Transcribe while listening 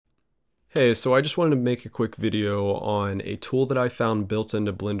Hey, so I just wanted to make a quick video on a tool that I found built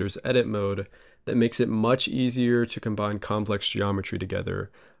into Blender's edit mode that makes it much easier to combine complex geometry together,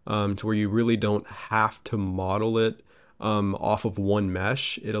 to where you really don't have to model it off of one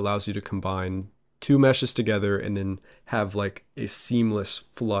mesh. It allows you to combine two meshes together and then have like a seamless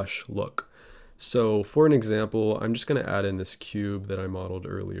flush look. So for an example, I'm just going to add in this cube that I modeled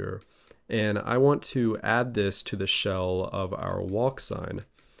earlier, and I want to add this to the shell of our walk sign.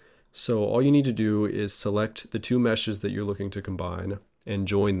 So all you need to do is select the two meshes that you're looking to combine and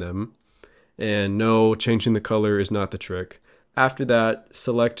join them. And no, changing the color is not the trick. After that,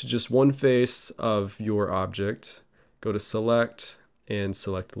 select just one face of your object, go to select and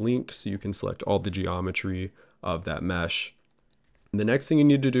select linked so you can select all the geometry of that mesh. And the next thing you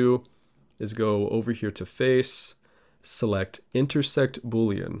need to do is go over here to face, select intersect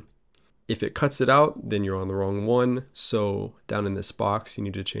boolean. If it cuts it out, then you're on the wrong one. So down in this box, you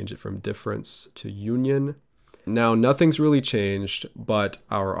need to change it from difference to union. Now nothing's really changed, but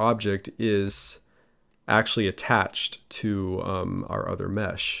our object is actually attached to our other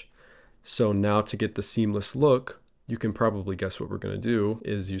mesh. So now to get the seamless look, you can probably guess what we're going to do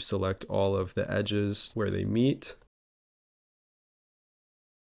is you select all of the edges where they meet.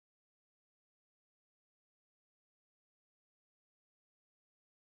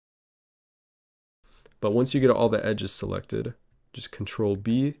 But once you get all the edges selected, just Control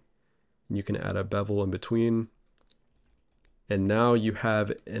B, and you can add a bevel in between. And now you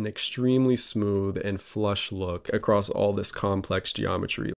have an extremely smooth and flush look across all this complex geometry.